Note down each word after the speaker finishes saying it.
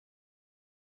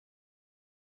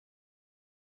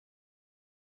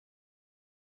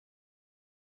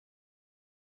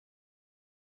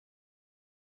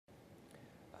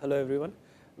Hello everyone,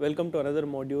 welcome to another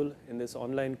module in this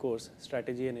online course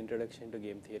Strategy and Introduction to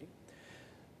Game Theory.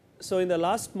 So in the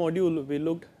last module we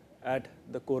looked at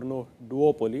the Cournot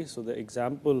Duopoly. So the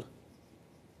example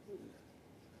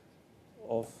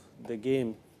of the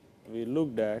game we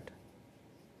looked at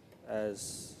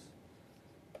as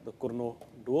the Cournot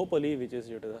Duopoly, which is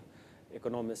due to the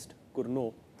economist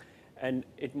Cournot, and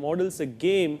it models a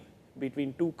game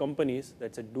between two companies.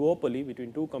 That's a duopoly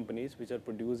between two companies which are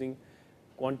producing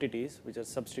quantities which are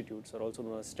substitutes, or also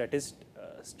known as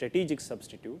strategic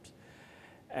substitutes.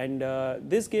 And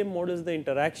this game models the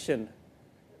interaction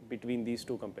between these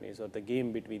two companies, or the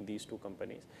game between these two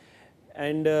companies.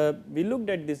 And we looked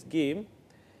at this game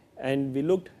and we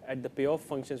looked at the payoff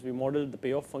functions. We modeled the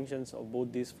payoff functions of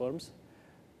both these firms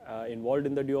involved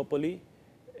in the duopoly.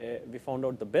 We found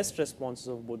out the best responses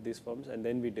of both these firms, and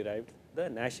then we derived the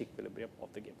Nash equilibrium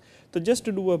of the game. So just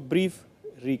to do a brief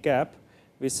recap,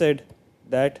 we said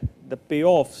that the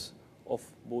payoffs of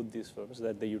both these firms,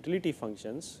 that the utility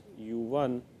functions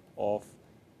u1 of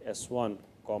S1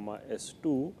 comma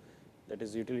S2, that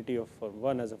is utility of firm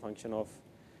 1 as a function of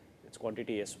its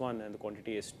quantity S1 and the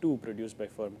quantity S2 produced by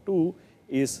firm 2,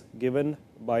 is given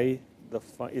by the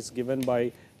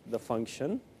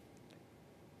function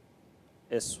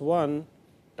S1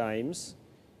 times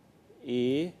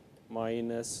A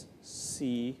minus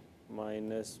C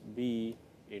minus B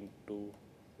into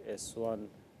S1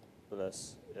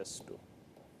 plus S2,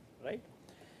 right.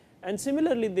 And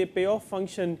similarly, the payoff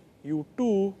function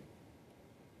u2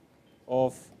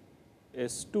 of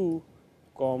S2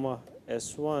 comma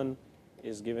S1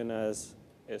 is given as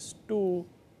S2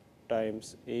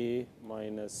 times A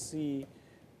minus C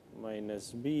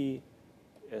minus B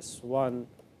S1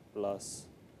 plus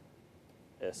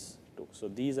S2. So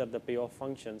these are the payoff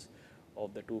functions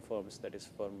of the two firms, that is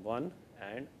firm 1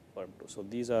 and firm 2. So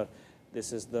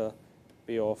this is the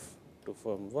payoff to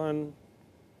firm 1,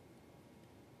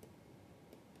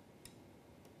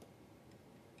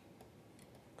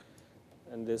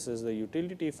 and this is the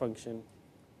utility function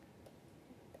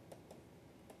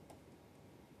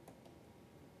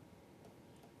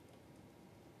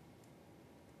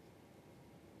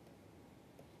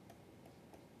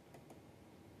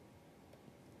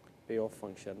payoff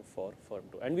function for firm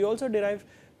 2. And we also derived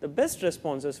the best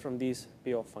responses from these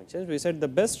payoff functions. We said the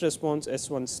best response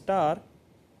S1 star,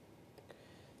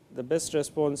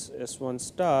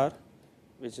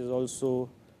 which is also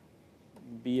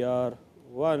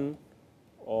BR1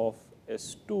 of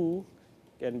S2,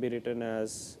 can be written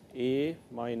as A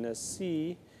minus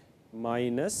C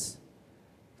minus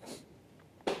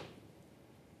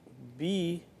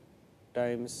B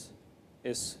times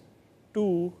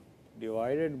S2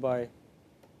 divided by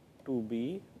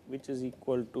 2B, which is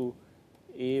equal to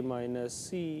A minus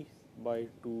C by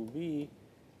 2B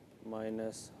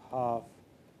minus half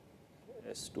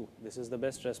S2. This is the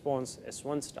best response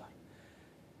S1 star.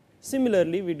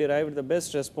 Similarly, we derived the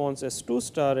best response S2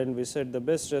 star, and we said the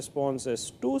best response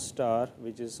S2 star,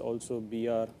 which is also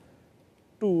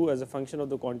BR2 as a function of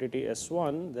the quantity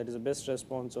S1, that is the best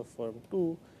response of firm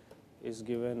 2, is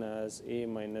given as A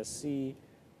minus C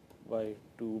by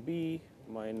 2B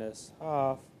minus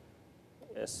half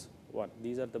S1.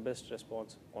 These are the best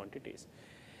response quantities.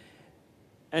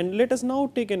 And let us now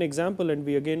take an example, and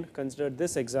we again consider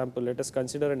this example. Let us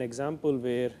consider an example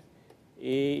where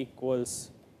A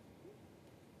equals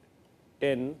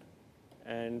 10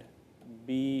 and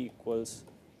B equals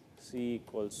C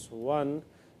equals 1.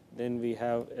 Then we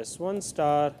have S1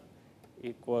 star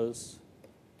equals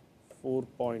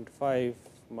 4.5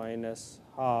 minus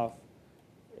half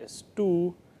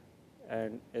S2,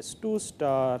 and S2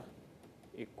 star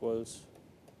equals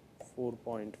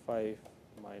 4.5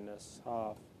 minus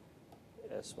half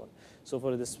S1. So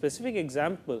for the specific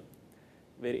example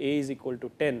where A is equal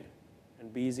to 10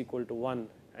 and B is equal to 1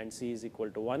 and C is equal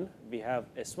to 1, we have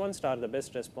S1 star, the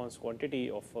best response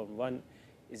quantity of firm 1,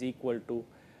 is equal to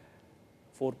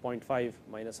 4.5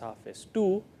 minus half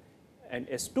S2, and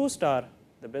S2 star,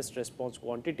 the best response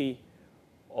quantity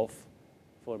of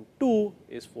firm 2,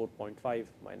 is 4.5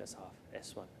 minus half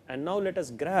S1. And now let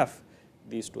us graph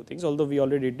these two things. Although we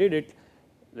already did it,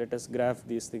 let us graph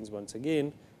these things once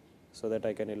again, so that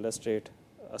I can illustrate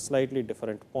a slightly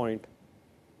different point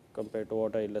compared to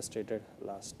what I illustrated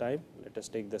last time. Let us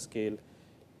take the scale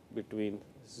between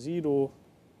 0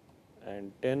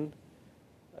 and 10.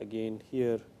 Again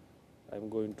here I am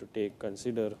going to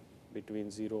consider between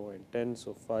 0 and 10.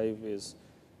 So 5 is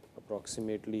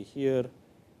approximately here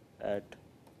at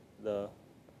the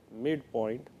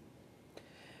midpoint,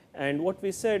 and what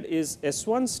we said is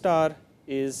S1 star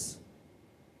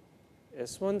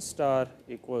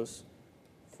equals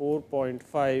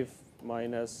 4.5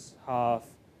 minus half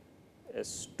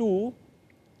S2,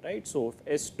 right. So,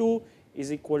 if S2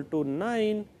 is equal to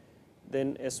 9,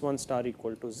 then S1 star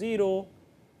equal to 0,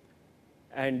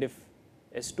 and if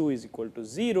S2 is equal to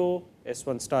 0,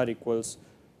 S1 star equals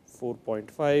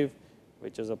 4.5,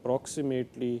 which is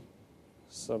approximately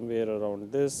somewhere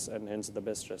around this, and hence the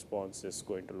best response is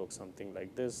going to look something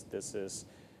like this. This is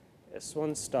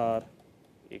S1 star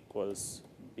equals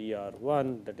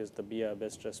BR1, that is the BR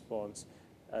best response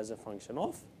as a function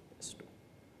of S2.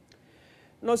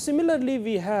 Now, similarly,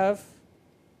 we have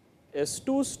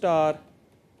S2 star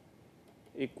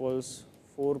equals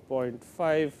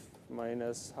 4.5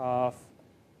 minus half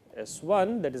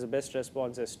S1, that is the best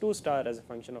response S2 star as a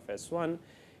function of S1,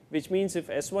 which means if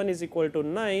S1 is equal to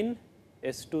 9,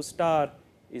 S2 star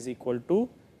is equal to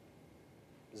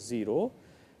 0.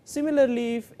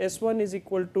 Similarly, if S1 is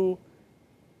equal to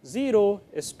 0,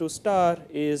 S2 star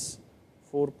is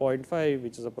 4.5,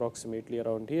 which is approximately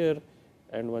around here,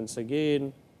 and once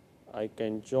again I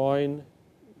can join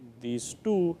these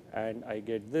two and I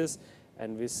get this,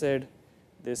 and we said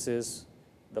this is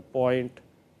the point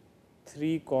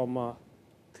 3,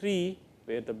 3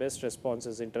 where the best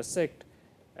responses intersect,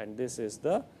 and this is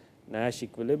the Nash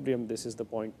equilibrium. This is the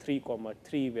point 3,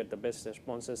 3 where the best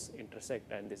responses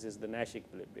intersect, and this is the Nash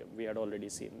equilibrium. We had already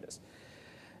seen this.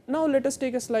 Now, let us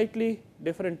take a slightly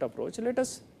different approach. Let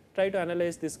us try to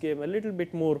analyze this game a little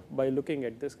bit more by looking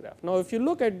at this graph. Now, if you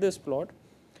look at this plot,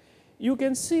 you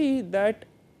can see that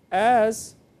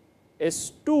as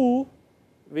S2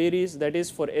 varies, that is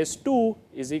for S2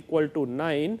 is equal to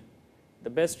 9, the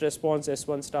best response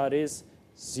S1 star is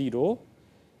 0,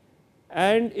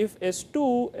 and if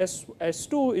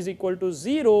S2 is equal to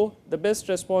 0, the best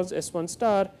response S1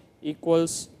 star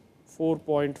equals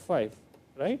 4.5,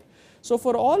 right. So,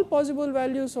 for all possible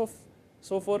values of,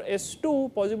 so for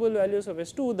S2, possible values of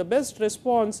S2, the best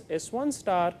response S1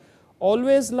 star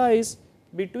always lies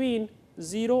between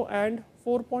 0 and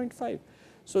 4.5.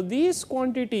 So, these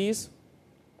quantities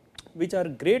which are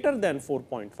greater than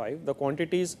 4.5, the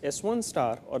quantities S1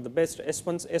 star or the best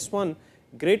S1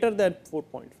 greater than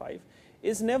 4.5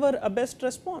 is never a best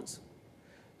response.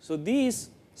 So,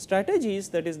 these strategies,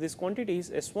 that is these quantities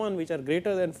S1 which are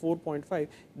greater than 4.5,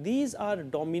 these are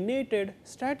dominated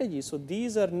strategies. So,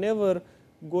 these are never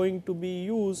going to be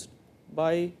used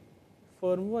by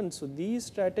firm 1. So, these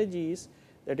strategies,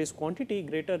 that is quantity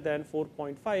greater than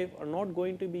 4.5, are not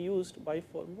going to be used by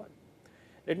firm 1.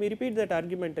 Let me repeat that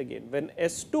argument again. When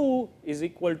S2 is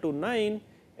equal to 9,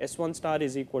 S1 star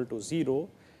is equal to 0,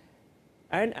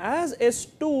 and as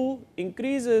S2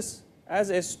 increases,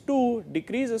 as S2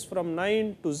 decreases from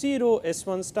 9 to 0,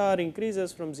 S1 star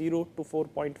increases from 0 to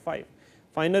 4.5,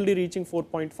 finally reaching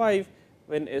 4.5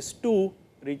 when S2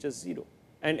 reaches 0,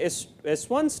 and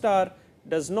S1 star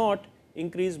does not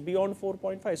increase beyond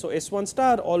 4.5. So, S1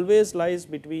 star always lies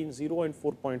between 0 and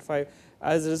 4.5.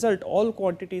 As a result, all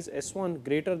quantities S1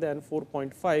 greater than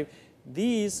 4.5,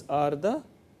 these are the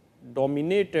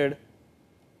dominated,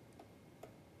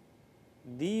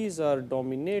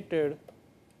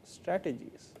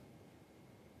 strategies.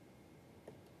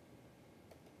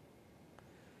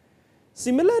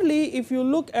 Similarly, if you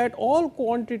look at all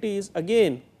quantities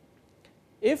again,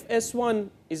 if S1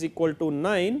 is equal to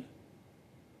 9,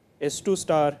 S2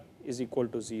 star is equal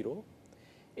to 0.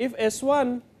 If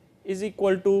S1 is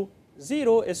equal to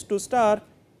 0, S2 star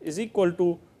is equal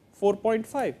to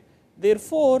 4.5.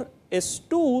 Therefore,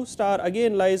 S2 star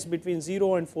again lies between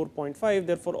 0 and 4.5.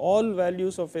 Therefore, all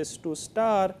values of S2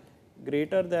 star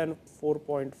greater than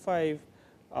 4.5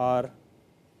 are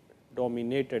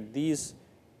dominated. These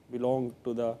belong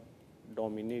to the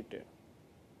dominated.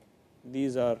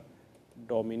 These are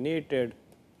dominated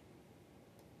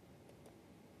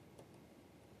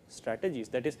strategies.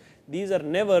 That is, these are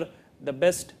never the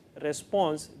best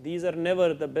response. These are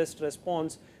never the best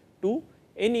response to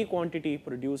any quantity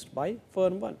produced by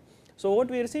firm 1. So,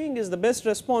 what we are seeing is the best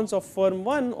response of firm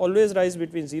 1 always lies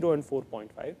between 0 and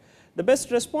 4.5. The best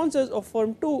responses of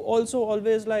firm 2 also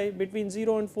always lie between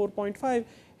 0 and 4.5.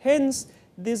 Hence,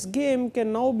 this game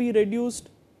can now be reduced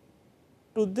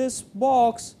to this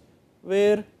box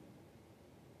where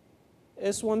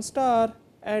S1 star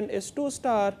and S2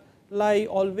 star lie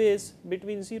always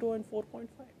between 0 and 4.5.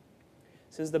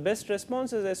 Since the best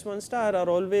responses S1 star are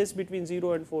always between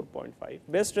 0 and 4.5,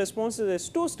 best responses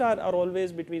S2 star are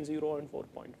always between 0 and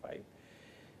 4.5.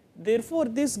 Therefore,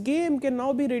 this game can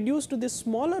now be reduced to this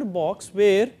smaller box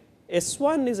where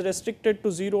S1 is restricted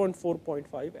to 0 and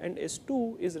 4.5 and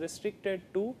S2 is restricted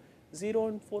to 0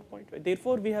 and 4.5.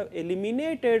 Therefore, we have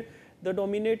eliminated the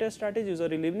dominator strategies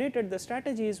or eliminated the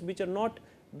strategies which are not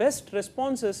best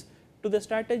responses to the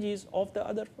strategies of the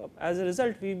other firm. As a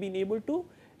result, we have been able to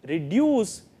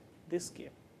reduce this game.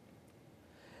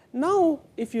 Now,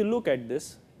 if you look at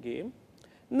this game,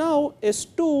 now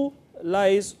S2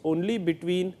 lies only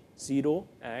between 0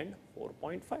 and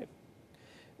 4.5.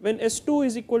 When S2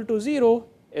 is equal to 0,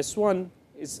 S1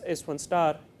 is S1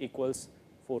 star equals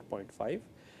 4.5.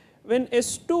 When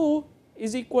S2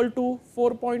 is equal to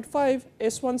 4.5,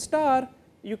 S1 star,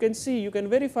 you can see, you can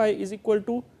verify, is equal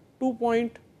to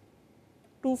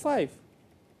 2.25.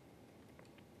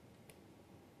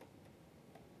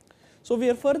 So, we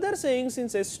are further saying,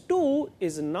 since S2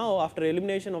 is now, after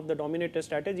elimination of the dominator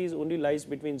strategies, only lies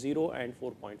between 0 and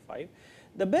 4.5,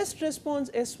 the best response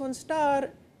S1 star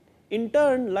in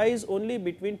turn lies only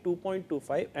between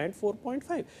 2.25 and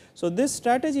 4.5. So, this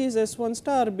strategy is S1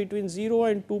 star between 0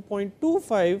 and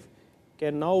 2.25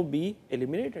 can now be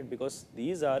eliminated, because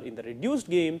these are in the reduced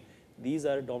game, these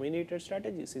are dominated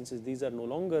strategies, since these are no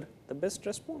longer the best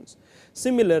response.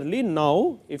 Similarly,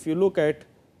 now if you look at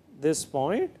this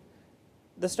point,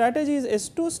 the strategy is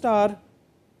S2 star.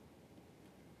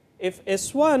 If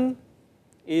S1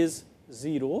 is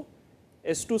 0,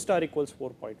 S2 star equals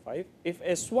 4.5. If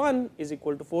S1 is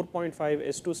equal to 4.5,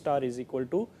 S2 star is equal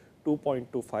to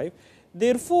 2.25.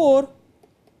 Therefore,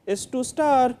 S2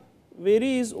 star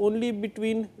varies only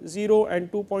between 0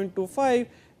 and 2.25.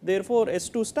 Therefore,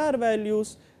 S2 star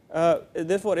values,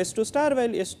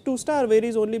 S2 star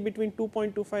varies only between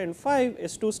 2.25 and 5.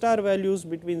 S2 star values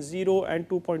between 0 and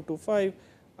 2.25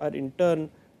 are in turn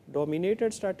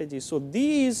dominated strategies. So,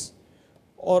 these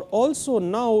are also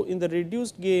now in the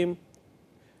reduced game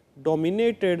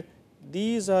dominated.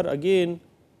 These are again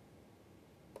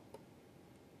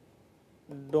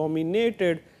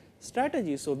dominated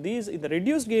strategies. So, these in the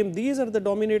reduced game, these are the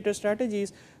dominated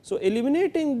strategies. So,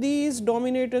 eliminating these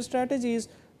dominated strategies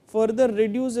further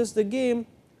reduces the game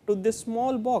to this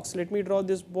small box. Let me draw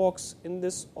this box in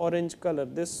this orange color.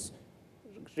 This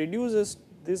reduces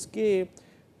this game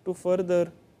to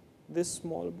further this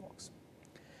small box.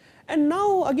 And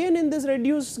now again in this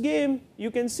reduced game, you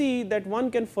can see that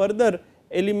one can further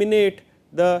eliminate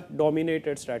the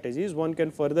dominated strategies. One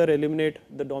can further eliminate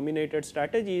the dominated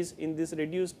strategies in this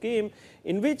reduced game,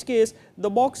 in which case the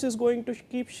box is going to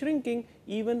keep shrinking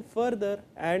even further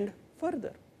and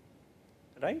further,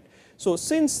 right. So,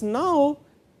 since now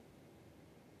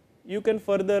you can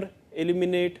further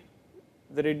eliminate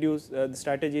the reduced the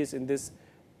strategies in this,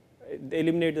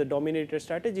 eliminate the dominated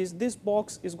strategies, this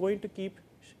box is going to keep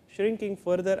shrinking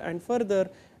further and further,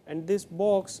 and this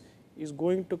box is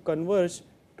going to converge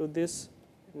to this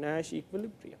Nash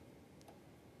equilibrium.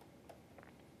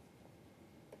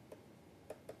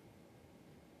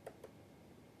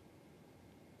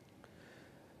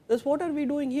 Thus, what are we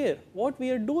doing here? What we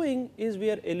are doing is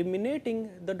we are eliminating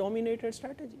the dominated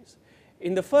strategies.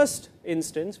 In the first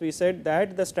instance, we said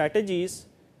that the strategies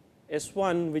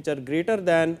S1 which are greater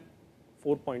than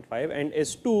 4.5 and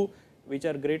S2 which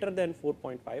are greater than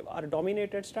 4.5 are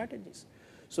dominated strategies.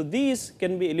 So, these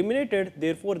can be eliminated,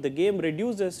 therefore, the game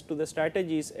reduces to the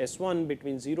strategies S1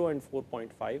 between 0 and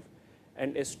 4.5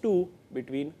 and S2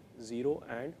 between 0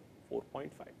 and 4.5.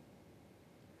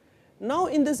 Now,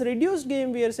 in this reduced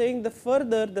game, we are saying the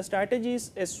further the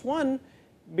strategies S1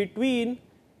 between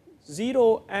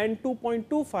 0 and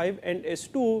 2.25 and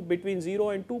S2 between 0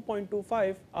 and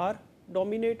 2.25 are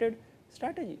dominated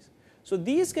strategies. So,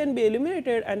 these can be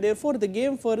eliminated, and therefore, the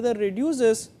game further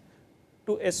reduces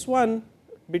to S1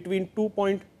 between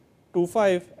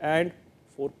 2.25 and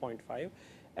 4.5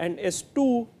 and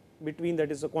S2 between, that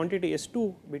is the quantity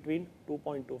S2 between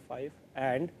 2.25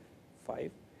 and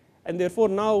 5, and therefore,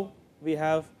 now we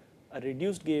have a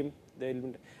reduced game,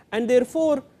 and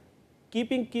therefore,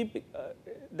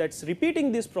 that's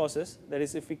repeating this process, that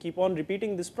is, if we keep on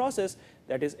repeating this process,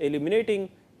 that is eliminating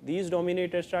these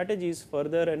dominated strategies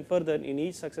further and further in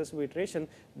each successive iteration,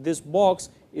 this box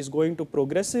is going to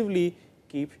progressively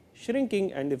keep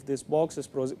shrinking, and if this box is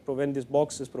when this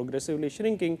box is progressively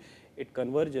shrinking, it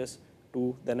converges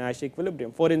to the Nash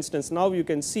equilibrium. For instance, now you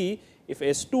can see if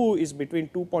S2 is between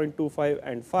 2.25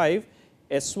 and 5,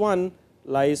 S1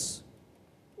 lies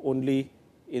only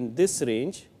in this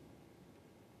range,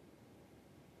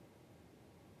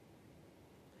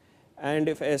 and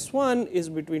if S1 is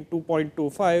between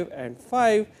 2.25 and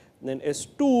 5, then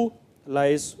S2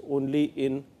 lies only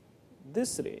in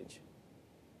this range.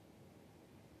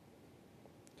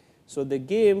 So, the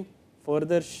game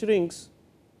further shrinks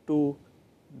to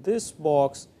this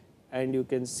box, and you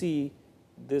can see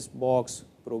this box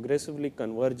progressively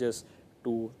converges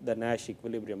to the Nash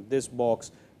equilibrium. This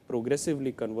box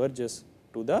progressively converges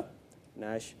to the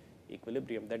Nash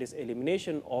equilibrium, that is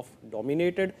elimination of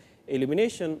dominated,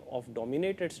 elimination of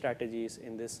dominated strategies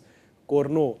in this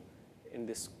Cournot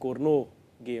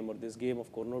game, or this game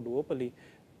of Cournot Duopoly,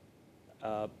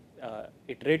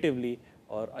 iteratively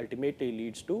or ultimately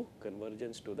leads to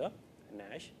convergence to the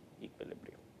Nash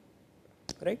equilibrium.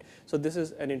 Right. So, this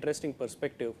is an interesting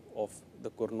perspective of the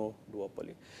Cournot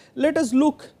duopoly. Let us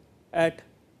look at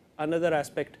another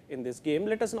aspect in this game.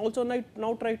 Let us also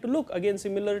now try to look, again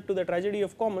similar to the tragedy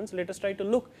of commons, let us try to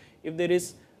look if there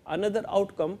is another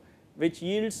outcome which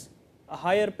yields a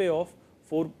higher payoff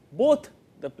for both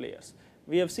the players.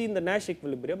 We have seen the Nash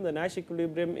equilibrium. The Nash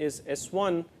equilibrium is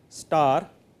S1 star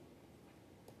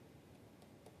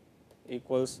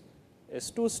equals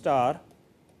S2 star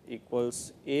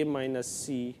equals A minus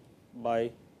C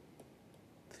by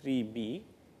 3B,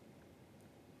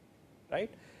 right.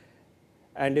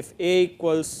 And if A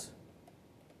equals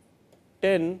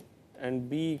 10 and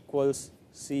B equals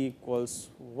C equals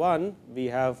 1, we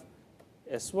have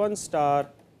S1 star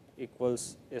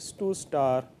equals S2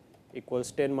 star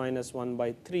equals 10 minus 1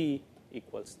 by 3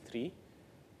 equals 3.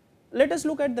 Let us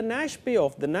look at the Nash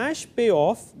payoff. The Nash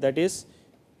payoff, that is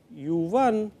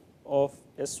U1 of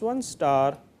S1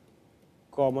 star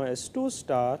comma S2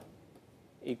 star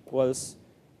equals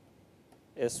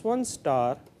S1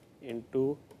 star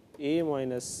into A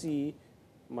minus C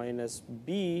minus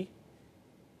B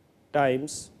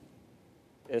times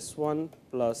S1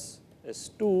 plus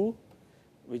S2,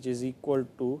 which is equal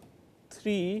to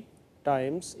 3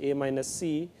 times A minus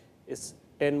C is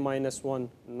 10 minus 1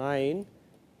 9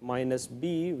 minus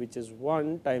B, which is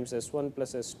 1 times S1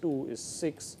 plus S2 is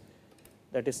 6,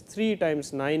 that is 3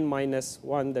 times 9 minus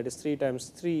 1, that is 3 times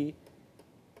 3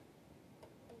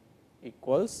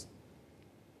 equals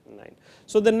 9.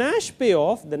 So, the Nash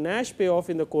payoff in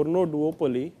the Cournot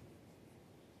duopoly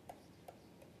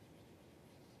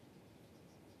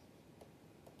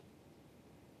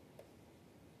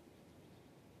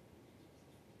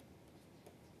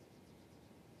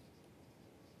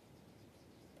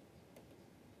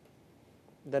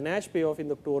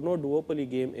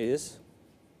game is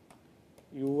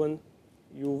U1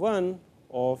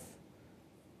 of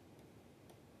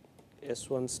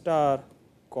S1 star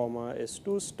comma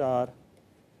S2 star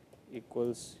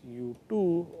equals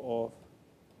U2 of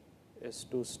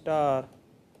S2 star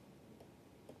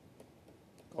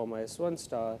comma S1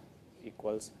 star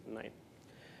equals 9.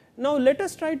 Now, let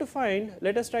us try to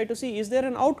see, is there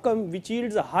an outcome which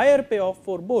yields a higher payoff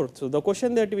for both. So, the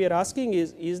question that we are asking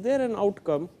is there an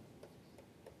outcome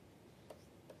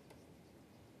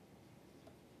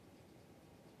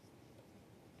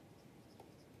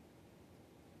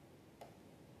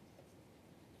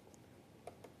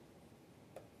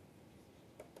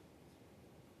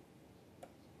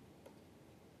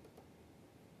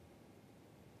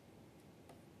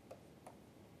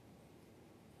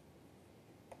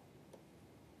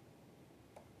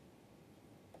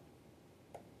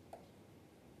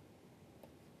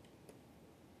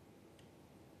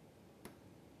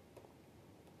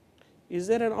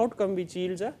which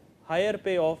yields a higher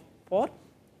payoff for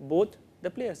both the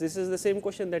players? This is the same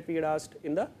question that we had asked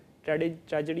in the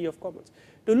tragedy of commons.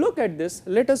 To look at this,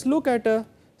 let us look at a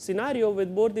scenario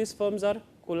with both these firms are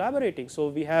collaborating. So,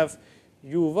 we have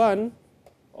U1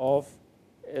 of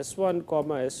S1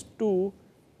 comma S2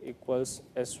 equals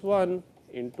S1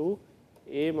 into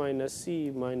A minus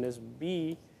C minus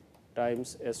B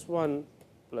times S1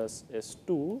 plus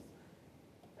S2,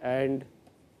 and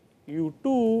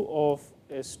U2 of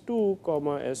S2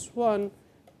 comma S1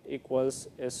 equals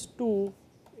S2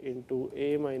 into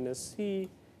A minus C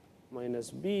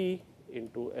minus B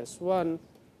into S1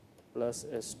 plus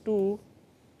S2.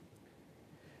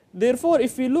 Therefore,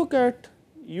 if we look at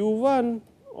U1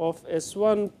 of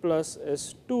S1 plus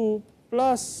S2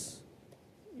 plus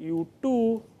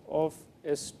U2 of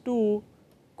S2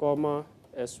 comma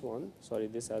S1, sorry,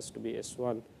 this has to be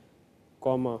S1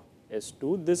 comma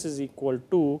S2, this is equal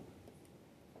to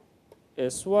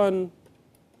S1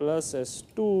 plus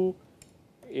S2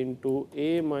 into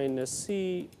A minus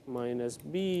C minus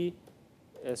B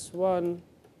S1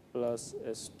 plus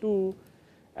S2,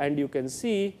 and you can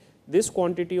see this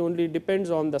quantity only depends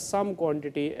on the sum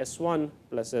quantity S1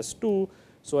 plus S2.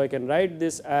 So, I can write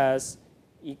this as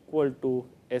equal to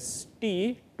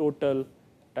ST total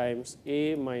times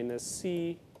A minus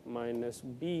C minus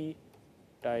B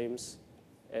times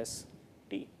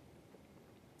ST,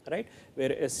 right,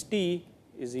 where ST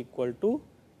is equal to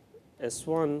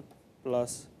S1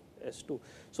 plus S2.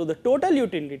 So, the total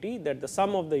utility, that the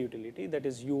sum of the utility, that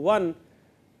is U1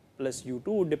 plus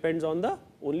U2, depends on the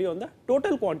only on the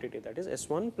total quantity, that is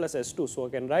S1 plus S2. So, I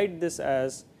can write this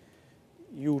as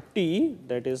UT,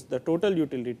 that is the total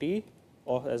utility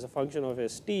of as a function of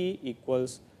st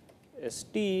equals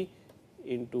st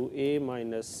into a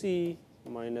minus c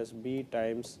minus b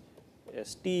times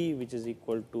st, which is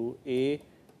equal to a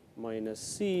minus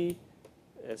c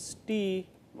st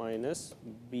minus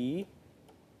b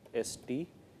st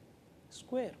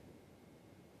square.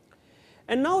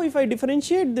 And now, if I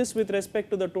differentiate this with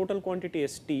respect to the total quantity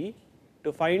st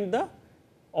to find the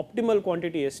optimal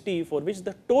quantity st for which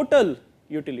the total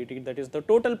utility, that is the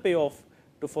total payoff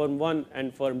to firm 1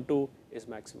 and firm 2 is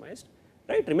maximized,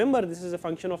 right. Remember, this is a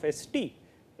function of st,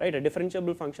 right, a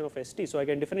differentiable function of st. So, I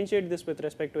can differentiate this with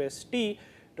respect to st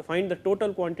to find the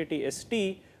total quantity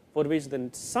st for which the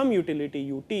some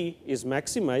utility ut is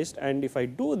maximized, and if I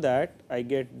do that, I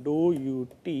get dou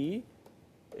ut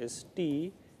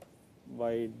st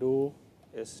by dou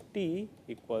st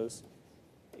equals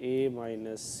a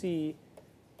minus c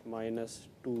minus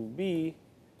 2b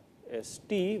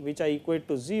st, which I equate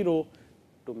to 0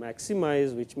 to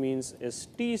maximize, which means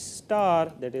st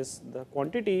star, that is the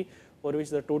quantity for which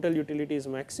the total utility is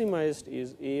maximized,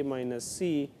 is a minus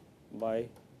c by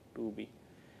 2b.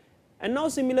 And now,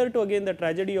 similar to again the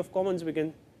tragedy of commons, we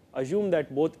can assume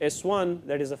that both S1,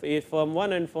 that is of a firm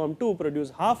 1 and firm 2,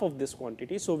 produce half of this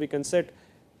quantity. So, we can set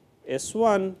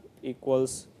S1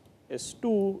 equals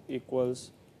S2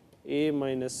 equals a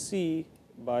minus c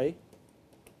by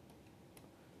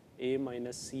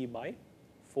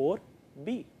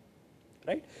 4b,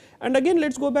 right. And again,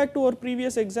 let us go back to our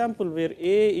previous example where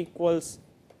a equals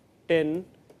 10,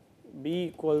 b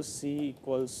equals c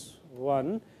equals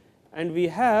 1, and we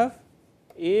have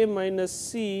a minus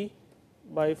c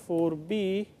by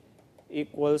 4b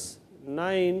equals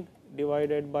 9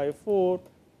 divided by 4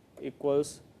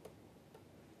 equals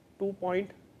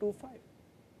 2.25.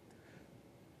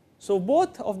 So,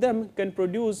 both of them can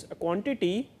produce a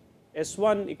quantity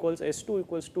S1 equals S2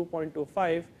 equals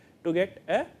 2.25 to get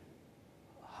a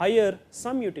higher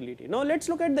sum utility. Now, let us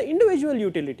look at the individual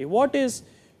utility. What is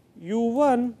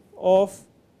U1 of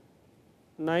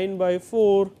 9 by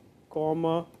 4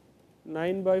 comma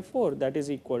 9 by 4, that is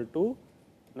equal to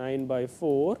 9 by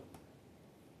 4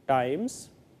 times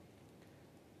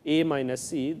a minus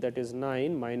c, that is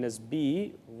 9, minus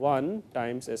b 1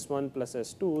 times S1 plus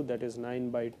S2, that is 9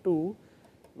 by 2,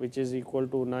 which is equal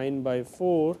to 9 by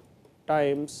 4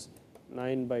 times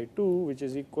 9 by 2, which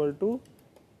is equal to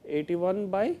 81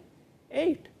 by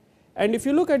 8. And if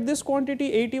you look at this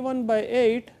quantity 81 by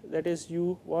 8, that is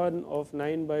U1 of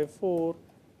 9 by 4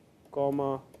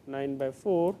 comma 9 by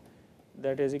 4,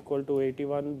 that is equal to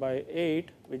 81 by 8,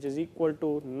 which is equal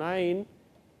to 9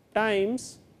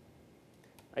 times,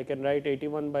 I can write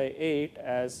 81 by 8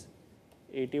 as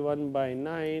 81 by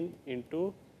 9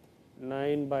 into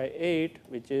 9 by 8,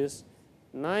 which is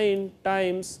 9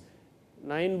 times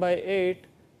 9 by 8,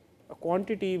 a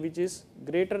quantity which is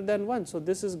greater than 1. So,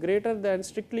 this is greater than,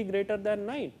 strictly greater than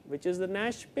 9, which is the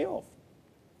Nash payoff,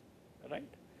 right.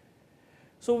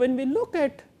 So, when we look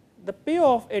at the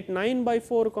payoff at 9 by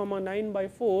 4 comma 9 by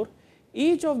 4,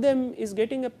 each of them is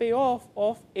getting a payoff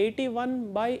of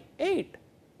 81 by 8,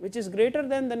 which is greater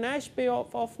than the Nash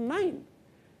payoff of 9,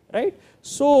 right.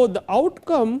 So, the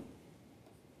outcome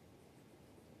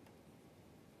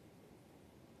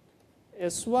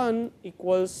S1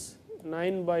 equals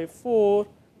 9 by 4,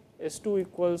 S2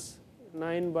 equals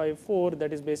 9 by 4,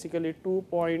 that is basically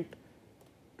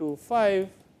 2.25,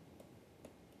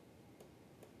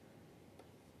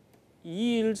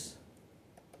 yields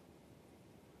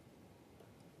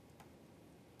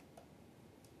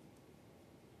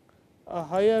a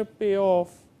higher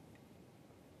payoff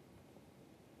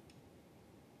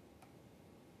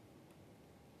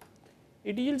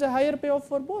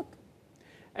for both,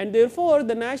 and therefore,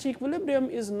 the Nash equilibrium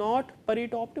is not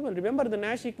Pareto optimal. Remember, the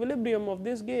Nash equilibrium of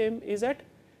this game is at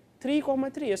 3 comma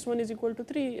 3, S1 is equal to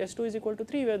 3, S2 is equal to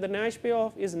 3, where the Nash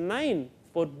payoff is 9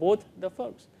 for both the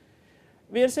firms.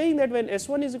 We are saying that when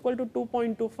S1 is equal to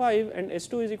 2.25 and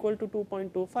S2 is equal to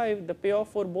 2.25, the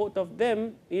payoff for both of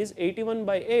them is 81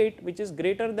 by 8, which is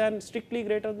greater than, strictly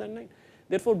greater than 9.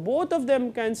 Therefore, both of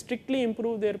them can strictly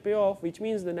improve their payoff, which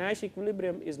means the Nash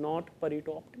equilibrium is not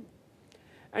Pareto optimal.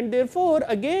 And therefore,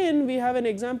 again we have an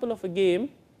example of a game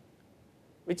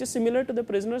which is similar to the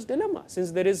prisoner's dilemma,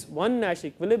 since there is one Nash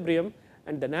equilibrium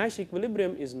and the Nash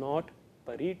equilibrium is not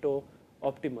Pareto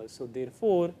optimal. So,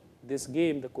 therefore, this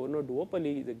game, the Cournot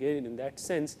Duopoly, is again in that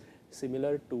sense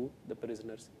similar to the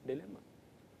prisoner's dilemma.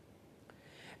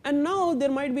 And now,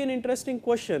 there might be an interesting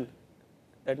question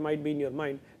that might be in your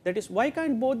mind, that is, why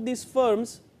can't both these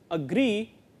firms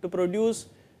agree to produce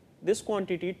this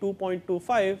quantity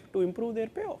 2.25 to improve their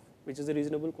payoff, which is a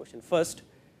reasonable question. First,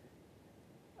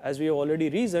 as we have already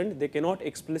reasoned, they cannot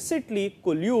explicitly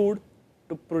collude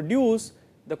to produce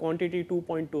the quantity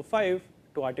 2.25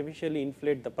 to artificially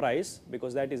inflate the price,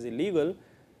 because that is illegal,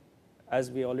 as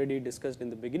we already discussed in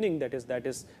the beginning, that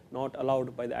is not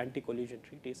allowed by the anti-collusion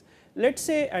treaties. Let us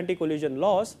say anti-collusion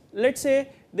laws, let us say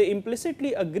they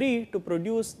implicitly agree to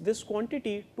produce this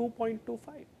quantity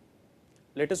 2.25.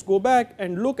 Let us go back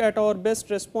and look at our best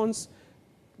response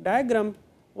diagram.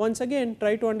 Once again,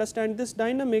 try to understand this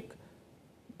dynamic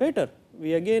better.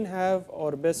 We again have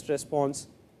our best response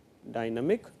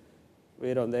dynamic,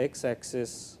 where on the x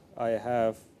axis I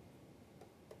have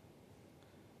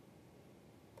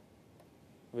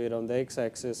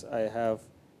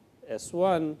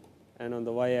S1, and on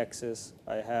the y axis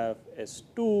I have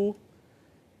S2,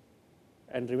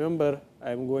 and remember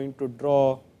I am going to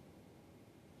draw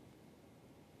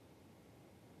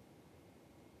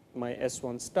my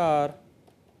S1 star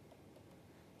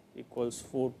equals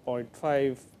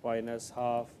 4.5 minus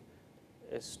half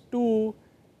S2,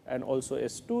 and also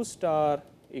S2 star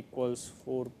equals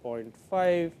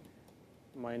 4.5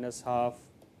 minus half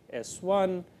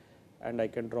S1, and I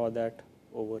can draw that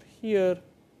over here.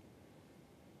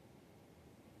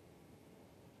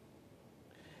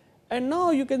 And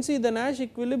now you can see the Nash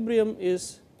equilibrium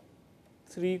is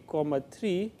 3,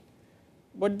 3,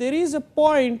 but there is a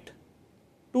point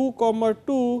 2,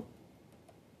 2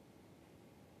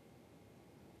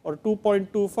 or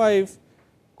 2.25,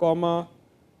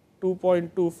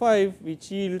 2.25,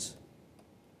 which yields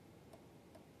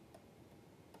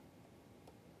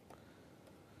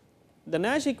the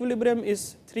Nash equilibrium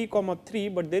is 3, 3,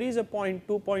 but there is a point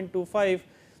 2.25,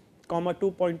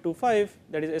 2.25,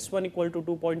 that is S1 equal to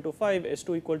 2.25,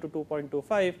 S2 equal to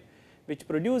 2.25, which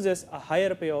produces a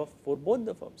higher payoff for both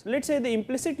the firms. Let us say they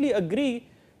implicitly agree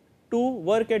to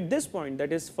work at this point,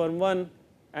 that is firm 1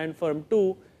 and firm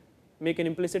 2 make an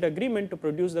implicit agreement to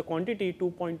produce the quantity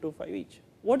 2.25 each.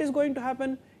 What is going to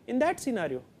happen in that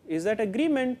scenario? Is that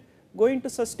agreement going to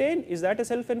sustain? Is that a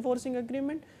self-enforcing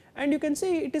agreement? And you can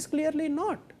see it is clearly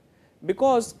not,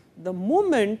 because the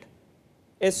moment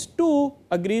S2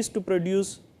 agrees to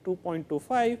produce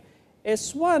 2.25,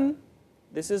 S1,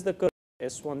 this is the curve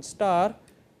S1 star,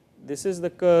 this is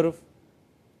the curve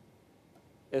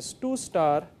S2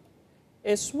 star,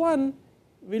 S1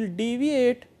 will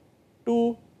deviate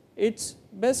to its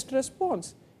best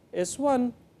response,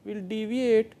 S1 will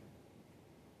deviate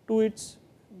to its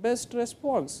best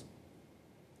response,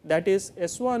 that is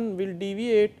S1 will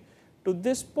deviate to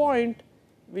this point,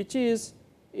 which is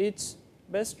its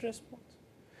best response.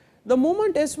 The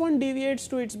moment S1 deviates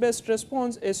to its best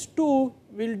response, S2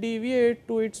 will deviate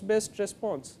to its best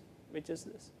response, which is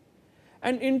this,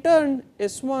 and in turn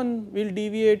S1 will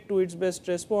deviate to its best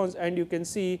response, and you can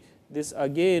see this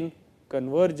again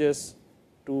converges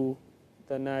to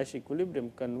the Nash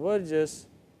equilibrium, converges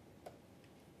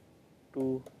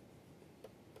to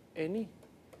any.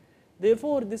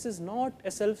 Therefore, this is not a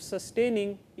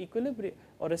self-sustaining equilibrium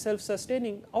or a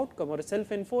self-sustaining outcome or a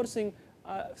self-enforcing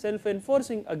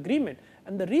agreement,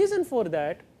 and the reason for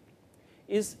that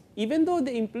is, even though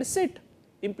they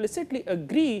implicitly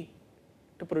agree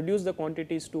to produce the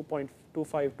quantities 2.25,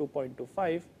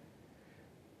 2.25,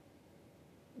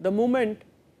 the moment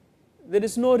there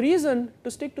is no reason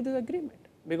to stick to this agreement,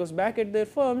 because back at their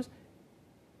firms,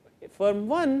 firm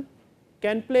 1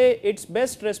 can play its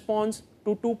best response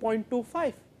to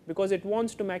 2.25 because it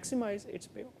wants to maximize its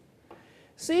payoff.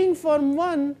 Seeing firm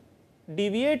 1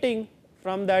 deviating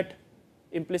from that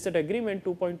implicit agreement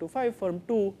 2.25, firm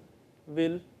 2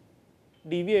 will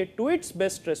deviate to its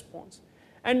best response,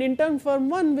 and in turn firm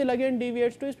 1 will again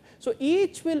deviate to its. So,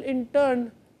 each will in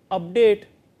turn update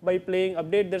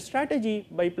their strategy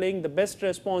by playing the best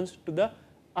response to the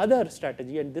other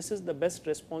strategy, and this is the best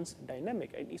response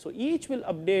dynamic. And so, each will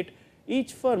update,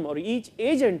 each firm or each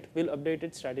agent will update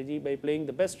its strategy by playing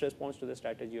the best response to the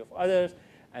strategy of others,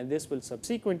 and this will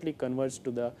subsequently converge to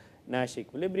the Nash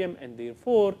equilibrium, and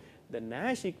therefore, the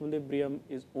Nash equilibrium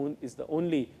is the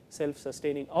only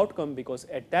self-sustaining outcome, because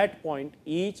at that point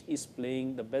each is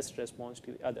playing the best response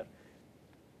to the other,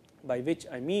 by which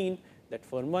I mean that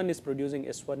firm 1 is producing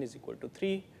S1 is equal to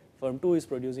 3, firm 2 is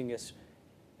producing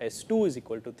S2 is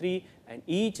equal to 3, and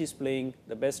each is playing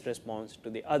the best response to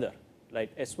the other.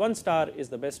 Right? S1 star is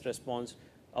the best response,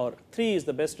 or 3 is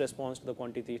the best response to the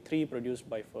quantity 3 produced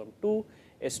by firm 2,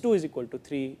 S2 is equal to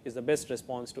 3 is the best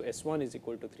response to S1 is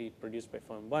equal to 3 produced by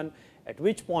firm 1, at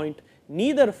which point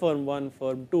neither firm 1,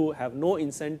 firm 2 have no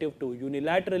incentive to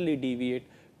unilaterally deviate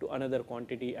to another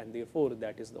quantity, and therefore,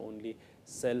 that is the only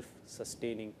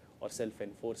self-sustaining or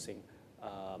self-enforcing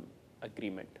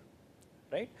agreement.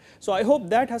 right. So, I hope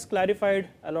that has clarified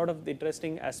a lot of the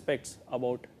interesting aspects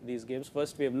about these games.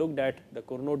 First, we have looked at the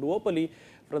Cournot Duopoly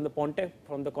from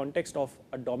the context of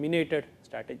a dominated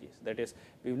strategies. That is,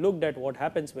 we have looked at what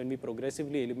happens when we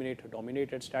progressively eliminate a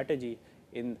dominated strategy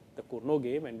in the Cournot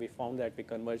game, and we found that we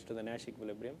converge to the Nash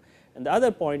equilibrium. And the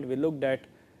other point we looked at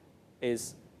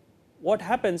is what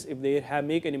happens if they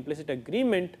make an implicit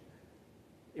agreement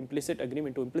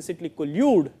to implicitly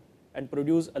collude and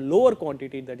produce a lower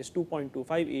quantity, that is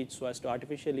 2.25 each, so as to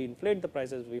artificially inflate the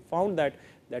prices. We found that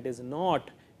that is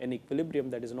not an equilibrium,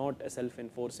 that is not a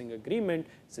self-enforcing agreement,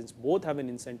 since both have an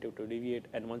incentive to deviate,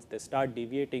 and once they start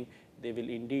deviating, they will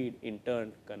indeed in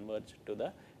turn converge to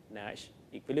the Nash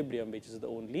equilibrium, which is the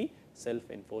only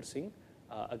self-enforcing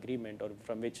agreement, or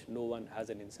from which no one has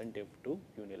an incentive to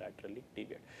unilaterally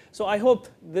deviate. So, I hope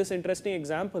this interesting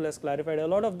example has clarified a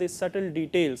lot of these subtle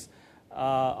details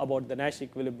about the Nash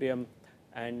equilibrium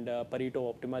and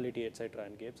Pareto optimality, etc.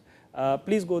 in games.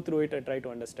 Please go through it and try to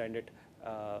understand it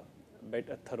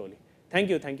better thoroughly. Thank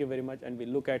you very much, and we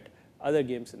will look at other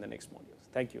games in the next modules.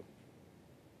 Thank you.